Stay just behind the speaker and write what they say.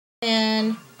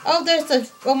And oh, there's the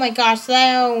oh my gosh,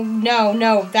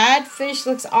 no, that fish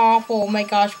looks awful. Oh my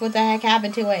gosh, what the heck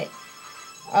happened to it?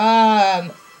 I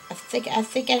think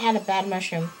it had a bad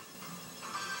mushroom.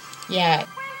 Yeah.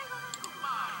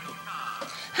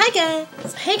 Hi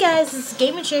guys, hey guys, this is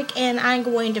Gaming Chick, and I'm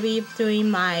going to be doing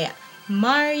my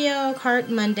Mario Kart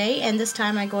Monday, and this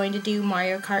time I'm going to do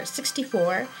Mario Kart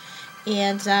 64,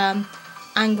 and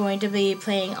I'm going to be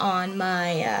playing on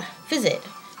my visit.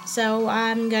 So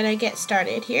I'm gonna get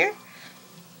started here.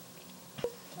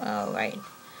 Alright,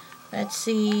 let's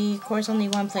see, of course only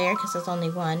one player because there's only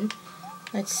one.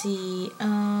 Let's see,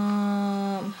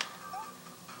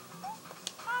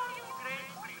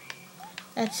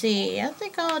 let's see, I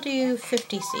think I'll do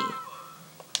 50C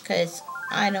because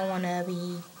I don't want to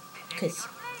be, because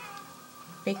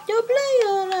pick no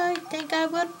player, I think I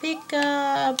would pick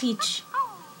Peach.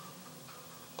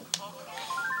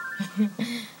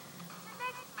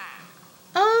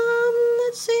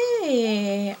 Let's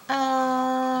see,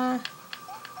 I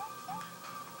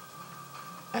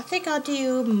think I'll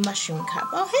do Mushroom Cup.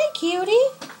 Oh, hey, cutie.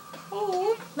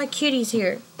 Oh, my cutie's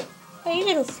here. Hey,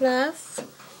 little fluff.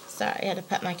 Sorry, I had to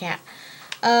pet my cat.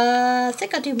 I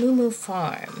think I'll do Moo Moo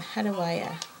Farm. How do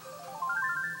I,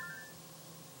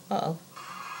 uh-oh.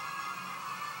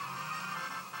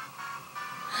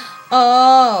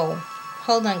 Oh!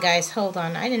 Hold on, guys. Hold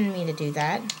on. I didn't mean to do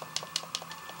that.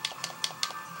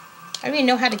 I don't even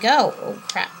know how to go. Oh,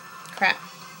 crap. Crap.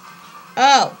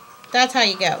 Oh! That's how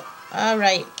you go.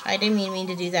 Alright. I didn't mean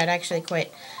to do that. I actually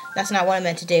quit. That's not what I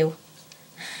meant to do.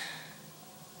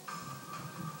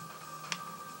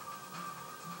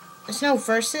 There's no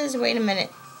verses? Wait a minute.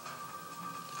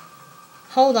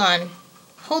 Hold on.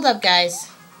 Hold up, guys.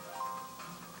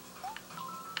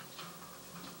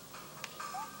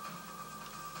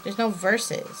 There's no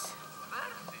verses.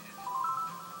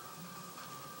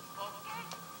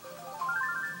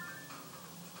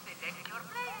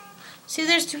 See,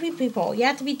 there's two people. You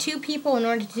have to be two people in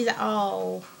order to do that.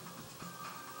 Oh.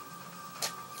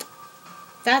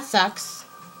 That sucks.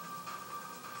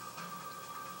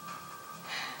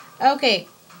 Okay.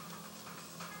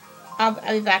 I'll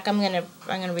be back. I'm gonna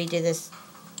redo this.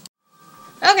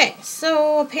 Okay,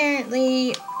 so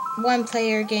apparently one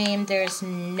player game, there's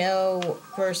no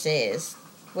verses,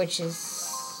 which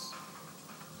is,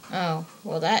 oh,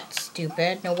 well, that's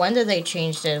stupid. No wonder they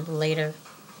changed it later.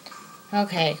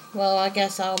 Okay, well, I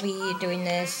guess I'll be doing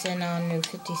this and on new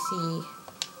 50C.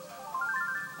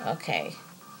 Okay.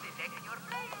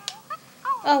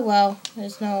 Oh, well,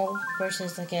 there's no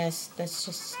verses, I guess.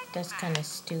 That's kind of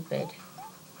stupid.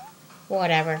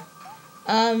 Whatever.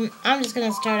 I'm just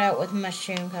gonna start out with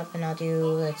Mushroom Cup, and I'll do,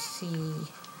 let's see,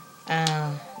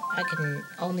 I can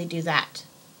only do that.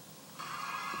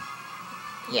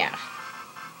 Yeah.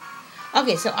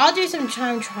 Okay, so I'll do some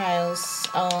time trials,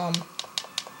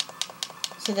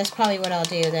 so that's probably what I'll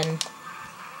do then.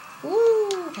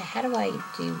 Woo! How do I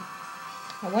do?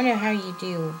 I wonder how you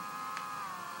do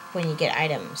when you get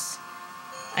items.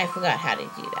 I forgot how to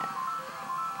do that.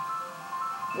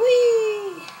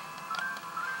 Whee!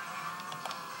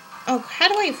 Oh, how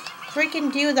do I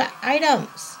freaking do the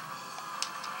items?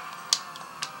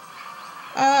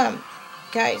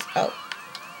 Guys, oh.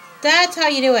 That's how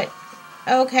you do it.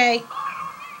 Okay.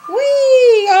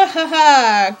 Whee! Oh,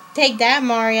 haha! Take that,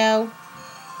 Mario.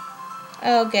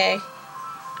 Okay.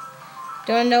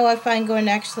 Don't know if I'm going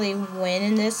to actually win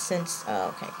in this since... Oh,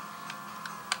 okay.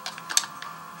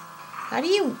 How do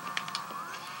you...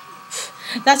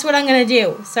 That's what I'm going to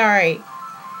do. Sorry.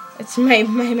 It's my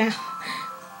mouth.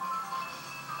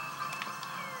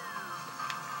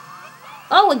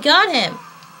 Oh, we got him.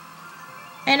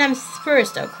 And I'm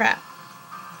first. Oh, crap.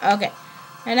 Okay.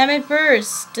 And I'm in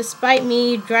first, despite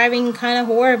me driving kind of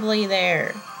horribly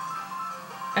there.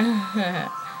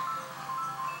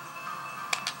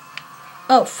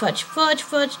 Oh, fudge, fudge,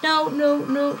 fudge. No, no,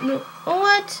 no, no.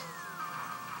 What?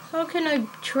 How can I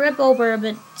trip over a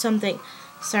bit something?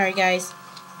 Sorry, guys.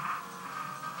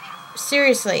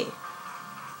 Seriously.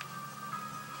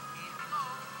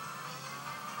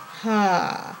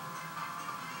 Huh.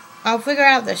 I'll figure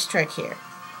out this trick here.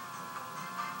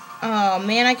 Oh,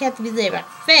 man, I can't believe it.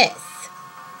 Fifth.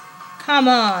 Come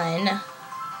on.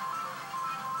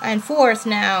 I'm fourth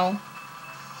now.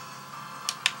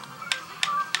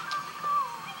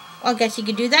 Well, I guess you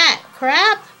could do that.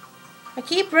 Crap. I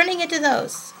keep running into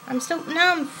those.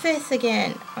 Now I'm fifth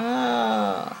again.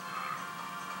 Oh.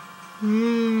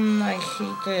 I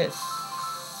hate this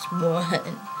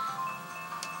one.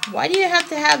 Why do you have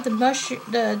to have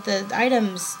the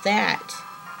items that?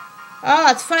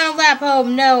 Oh, it's final lap. Oh,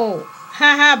 no.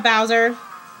 Haha, Bowser.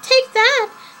 Take that.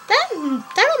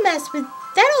 That'll mess with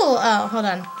Hold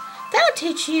on. That'll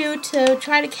teach you to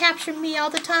try to capture me all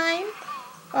the time.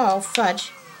 Oh, fudge.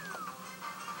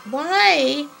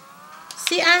 Why?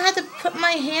 See, I had to put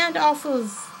my hand off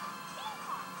of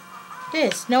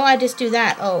this. No, I just do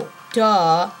that. Oh,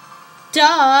 duh.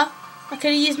 Duh! I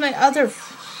could have used my other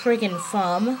friggin'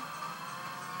 thumb.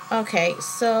 Okay,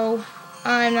 so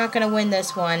I'm not gonna win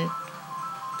this one.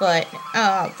 But,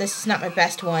 this is not my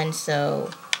best one, so...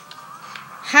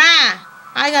 Ha!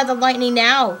 I got the lightning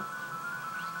now.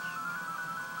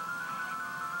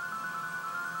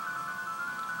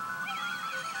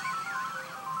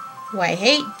 Oh, I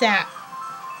hate that.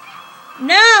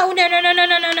 No, no, no, no, no,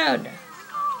 no, no, no.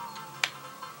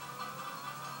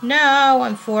 No,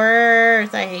 I'm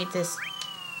fourth. I hate this.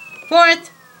 Fourth.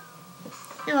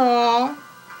 Aww.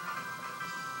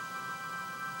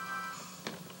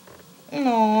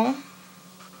 Aww.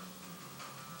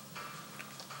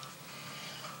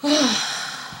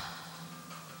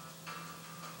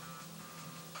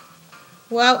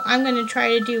 Well, I'm going to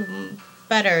try to do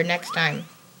better next time.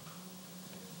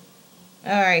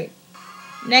 Alright.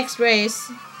 Next race.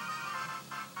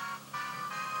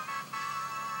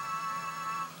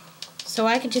 So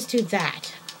I could just do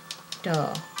that.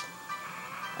 Duh.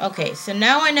 Okay, so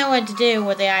now I know what to do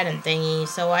with the item thingy,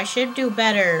 so I should do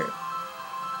better.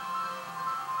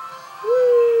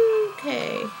 Woo,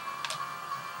 okay.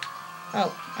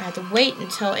 Oh, I have to wait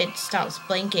until it stops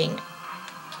blinking.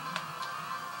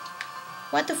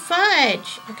 What the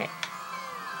fudge? Okay.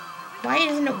 Why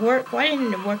doesn't it work? Why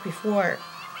didn't it work before?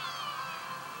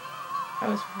 That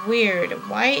was weird.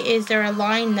 Why is there a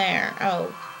line there?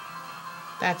 Oh.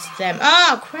 That's them.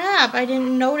 Oh, crap. I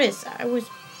didn't notice. I was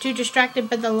too distracted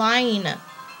by the line.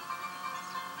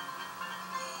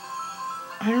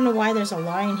 I don't know why there's a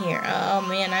line here. Oh,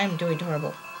 man. I'm doing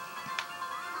horrible.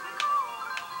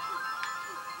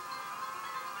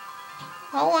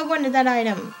 Oh, I wanted that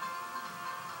item.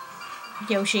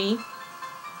 Yoshi.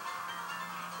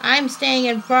 I'm staying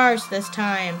in first this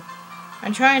time.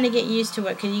 I'm trying to get used to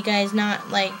it. Can you guys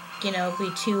not, like, you know, be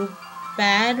too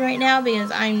bad right now?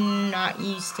 Because I'm not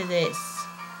used to this.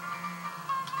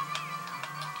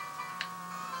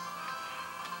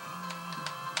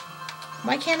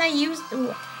 Why can't I use...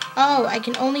 Oh, I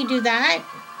can only do that?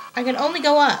 I can only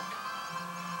go up.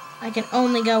 I can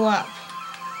only go up.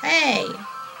 Hey.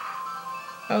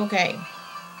 Okay.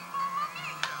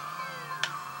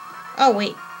 Oh,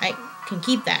 wait. I can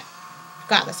keep that.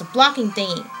 God, that's a blocking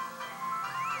thingy.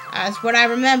 That's what I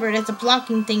remembered. It's a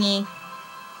blocking thingy.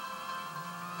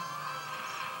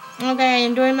 Okay,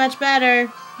 I'm doing much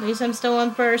better. At least I'm still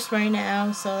in first right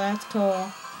now, so that's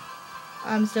cool.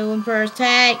 I'm still in first.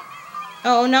 Hey!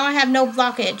 Oh, now I have no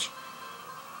blockage.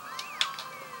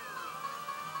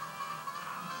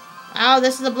 Oh,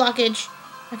 this is a blockage.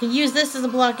 I can use this as a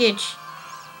blockage.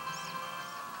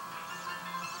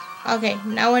 Okay,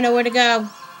 now I know where to go.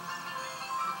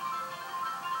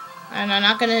 And I'm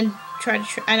not gonna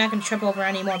I'm not gonna trip over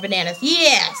any more bananas.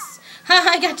 Yes! Ha!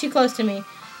 I got too close to me.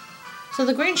 So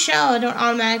the green shell don't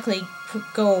automatically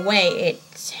go away.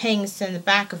 It hangs in the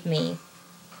back of me.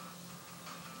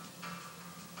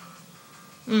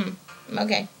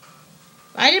 Okay.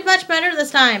 I did much better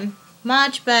this time.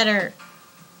 Much better.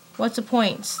 What's the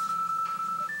points?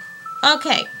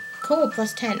 Okay. Cool.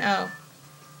 Plus 10. Oh.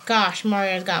 Gosh,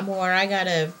 Mario's got more. I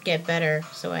gotta get better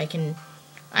so I can...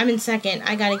 I'm in second.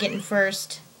 I gotta get in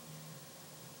first.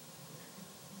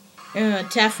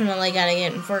 Definitely gotta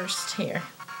get in first here.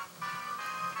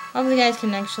 Hopefully you guys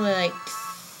can actually, like,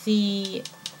 see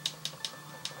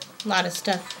a lot of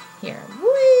stuff here.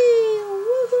 Whee!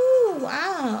 Woohoo!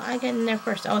 Wow, I get in there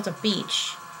first. Oh, it's a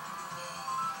beach.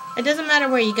 It doesn't matter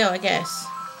where you go, I guess.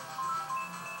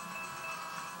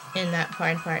 In that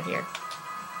part here.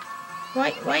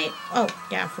 Wait. Oh,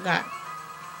 yeah, I forgot.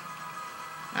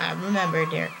 I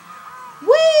remembered there.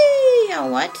 Whee! Oh,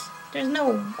 what? There's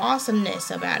no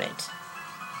awesomeness about it.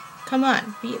 Come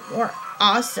on, be more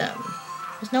awesome.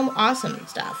 There's no awesome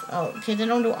stuff. Oh, okay, they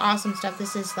don't do awesome stuff.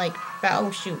 This is like,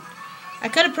 oh, shoot. I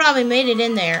could have probably made it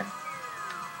in there.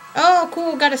 Oh,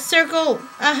 cool, got a circle.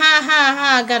 Ah, ha, ha,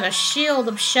 ha. Got a shield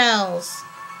of shells.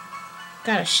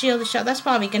 Got a shield of shells. That's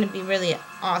probably going to be really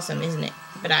awesome, isn't it?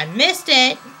 But I missed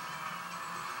it.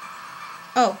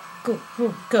 Oh, cool.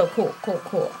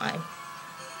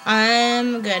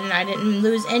 I'm good, and I didn't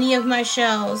lose any of my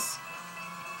shells.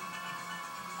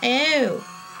 Oh.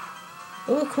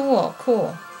 Oh,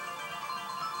 cool.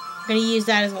 I'm going to use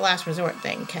that as a last resort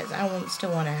thing, because I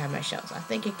still want to have my shells. I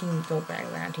think it can go right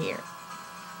around here.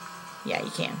 Yeah,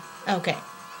 you can. Okay.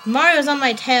 Mario's on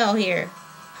my tail here.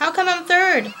 How come I'm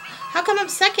third? How come I'm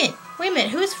second? Wait a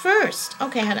minute, who's first?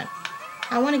 Okay, hold on.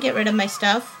 I want to get rid of my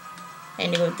stuff.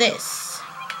 And go with this.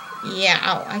 Yeah,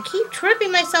 ow. I keep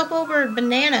tripping myself over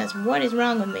bananas. What is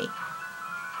wrong with me?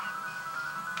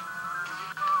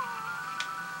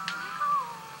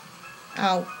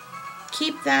 I'll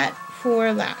keep that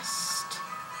for last.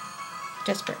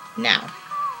 Just for now.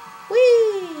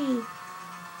 Whee!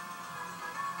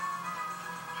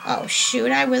 Oh,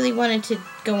 shoot. I really wanted to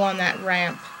go on that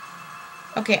ramp.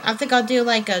 Okay, I think I'll do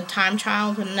like a time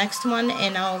trial for the next one.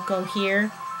 And I'll go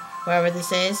here. Wherever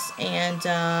this is. And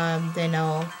then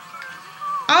I'll...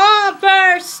 Oh,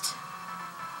 burst!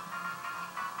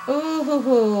 Ooh, hoo,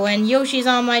 hoo. And Yoshi's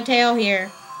on my tail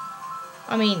here.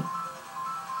 I mean...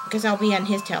 Because I'll be on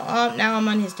his tail. Oh, now I'm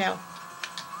on his tail.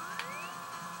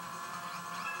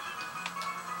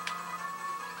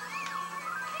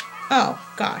 Oh,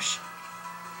 gosh.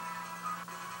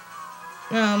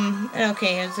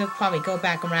 Okay, I'll probably go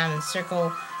back around and circle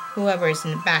whoever is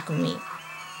in the back of me.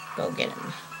 Go get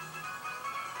him.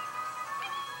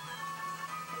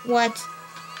 What?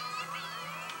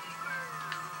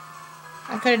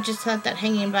 I could have just left that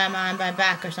hanging by my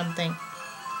back or something.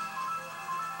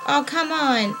 Oh, come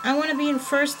on. I want to be in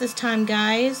first this time,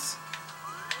 guys.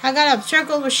 I got a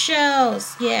circle with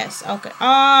shells. Yes, okay.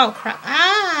 Oh, crap.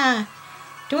 Ah!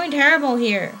 Doing terrible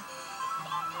here.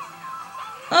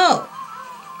 Oh.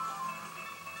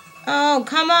 Oh,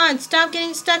 come on. Stop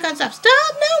getting stuck on stuff. Stop!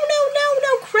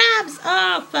 No, crabs.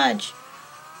 Oh, fudge.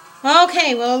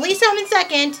 Okay, well, at least I'm in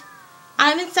second.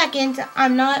 I'm in second.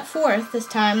 I'm not fourth this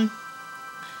time.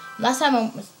 Last time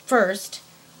I was first.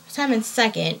 This time I'm in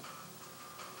second.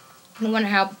 I wonder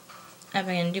how I'm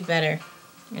going to do better.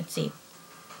 Let's see.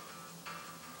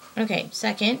 Okay,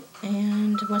 second.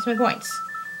 And what's my points?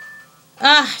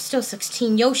 Ah, still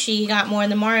 16. Yoshi got more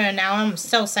than Mario now. I'm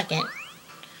still second.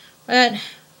 But,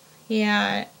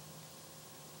 yeah.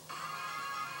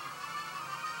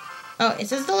 Oh, is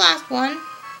this the last one?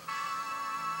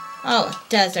 Oh,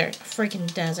 desert.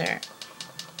 Freaking desert.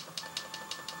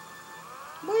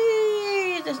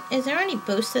 Is there any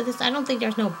boost to this? I don't think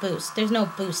there's no boost. There's no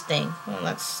boost thing. Oh,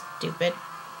 that's stupid.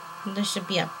 There should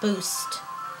be a boost.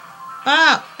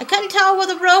 Oh, I couldn't tell where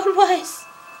the road was.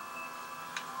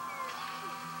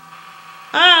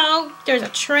 Oh, there's a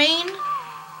train.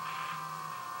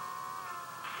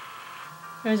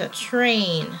 There's a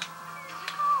train.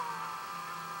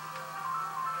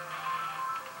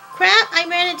 Crap, I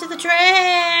ran into the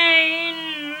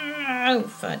train. Oh,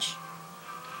 fudge.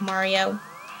 Mario.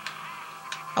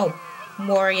 Oh,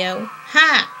 Wario.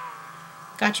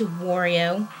 Ha! Got you,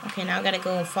 Wario. Okay, now I gotta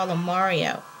go and follow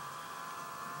Mario.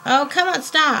 Oh, come on,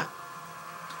 stop.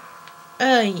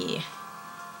 Oh, yeah.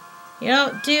 You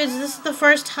know, dudes, this is the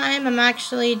first time I'm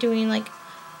actually doing, like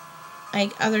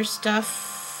other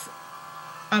stuff.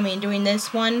 I mean, doing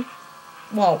this one.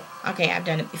 Well, okay, I've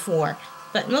done it before.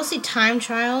 But mostly time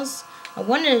trials. I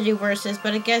wanted to do versus,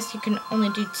 but I guess you can only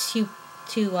do two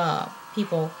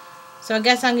people. So I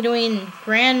guess I'm doing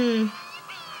grand,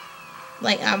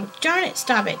 like, darn it,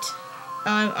 stop it.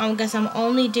 I guess I'm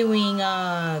only doing,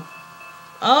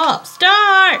 oh,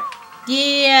 start!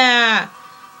 Yeah!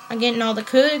 I'm getting all the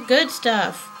good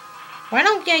stuff. Why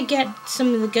don't I get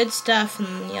some of the good stuff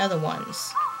from the other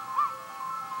ones?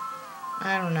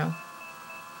 I don't know.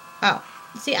 Oh,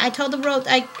 see, I told the road,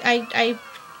 I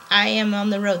am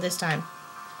on the road this time.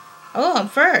 Oh, I'm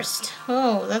first.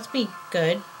 Oh, that's be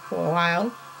good for a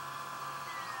while.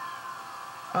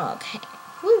 Okay.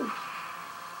 Woo.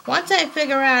 Once I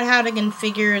figure out how to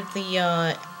configure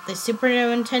the Super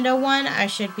Nintendo one, I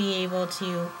should be able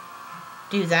to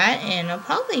do that, and it'll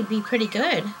probably be pretty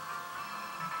good.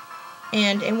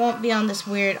 And it won't be on this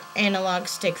weird analog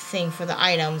stick thing for the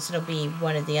items. It'll be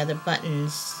one of the other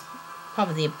buttons.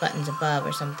 Probably the buttons above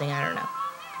or something. I don't know.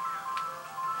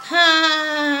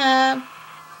 Ha!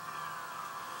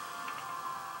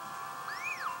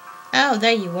 Oh,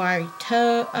 there you are.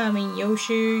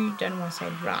 Yoshi. Don't want to say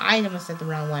it wrong. I almost said the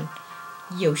wrong one.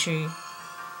 Yoshi.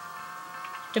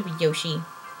 Should be Yoshi.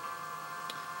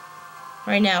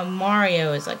 Right now,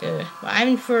 Mario is like a... Well, I'm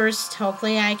in first.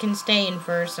 Hopefully I can stay in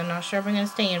first. I'm not sure if I'm going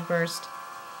to stay in first.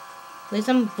 At least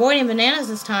I'm avoiding bananas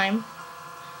this time.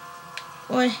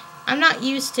 Boy, I'm not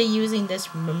used to using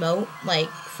this remote, like,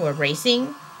 for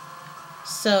racing.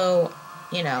 So,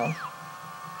 you know...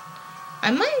 I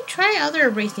might try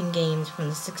other racing games from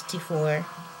the 64.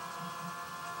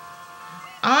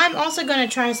 I'm also going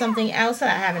to try something else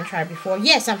that I haven't tried before.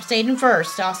 Yes, I've stayed in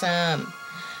first. Awesome.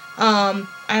 I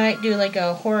might do like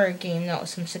a horror game that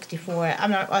was from 64.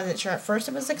 I wasn't sure at first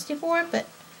it was 64, but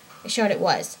it showed it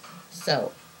was.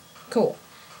 So, cool.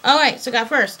 Alright, so got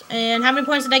first. And how many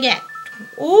points did I get?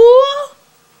 Ooh!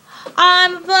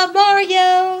 I'm above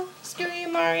Mario! Screw you,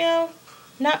 Mario.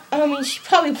 Not, I mean, she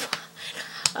probably,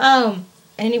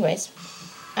 anyways.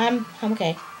 I'm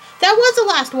okay. That was the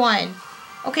last one.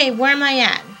 Okay, where am I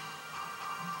at?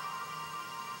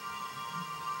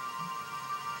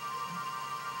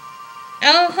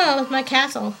 Oh, it's my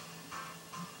castle.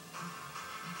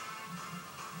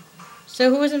 So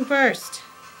who was in first?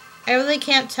 I really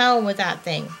can't tell with that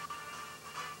thing.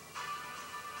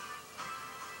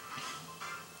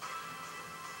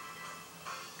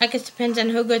 I guess it depends on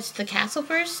who goes to the castle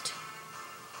first.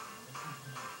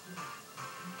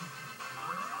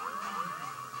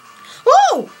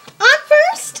 Oh! I'm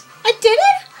first! I did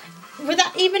it!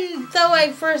 Without, even though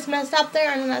I first messed up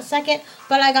there in that second,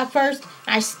 but I got first.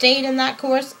 I stayed in that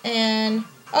course and...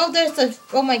 Oh, there's a...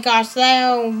 Oh my gosh.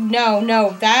 No.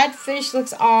 That fish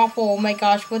looks awful. Oh my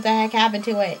gosh. What the heck happened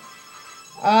to it?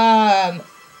 I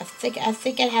think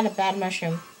it had a bad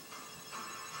mushroom.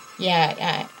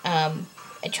 Yeah,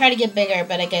 I tried to get bigger,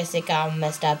 but I guess it got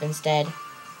messed up instead.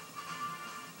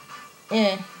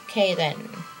 Okay then.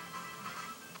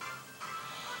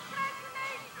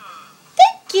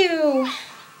 Thank you!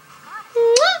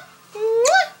 Mwah!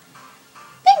 Mwah!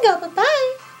 Bingo,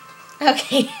 bye-bye!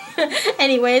 Okay.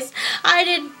 Anyways, I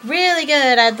did really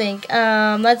good, I think.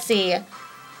 Let's see.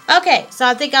 Okay, so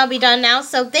I think I'll be done now.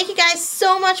 So thank you guys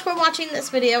so much for watching this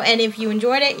video. And if you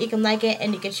enjoyed it, you can like it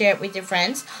and you can share it with your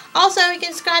friends. Also, you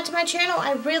can subscribe to my channel.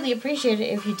 I really appreciate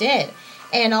it if you did.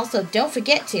 And also, don't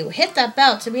forget to hit that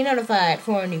bell to be notified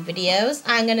for new videos.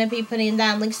 I'm going to be putting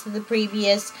down links to the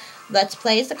previous Let's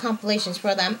Plays, the compilations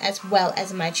for them, as well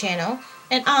as my channel.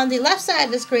 And on the left side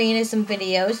of the screen is some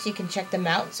videos. You can check them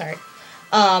out. Sorry.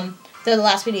 They're the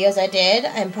last videos I did.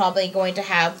 I'm probably going to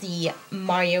have the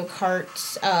Mario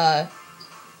Karts,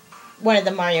 one of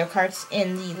the Mario Karts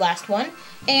in the last one.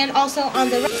 And also on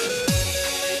the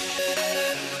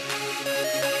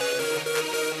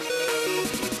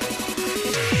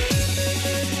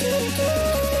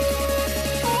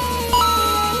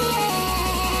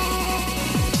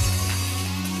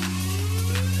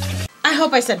I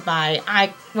hope I said bye.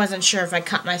 I wasn't sure if I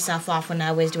cut myself off when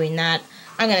I was doing that.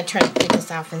 I'm going to turn this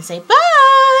off and say bye!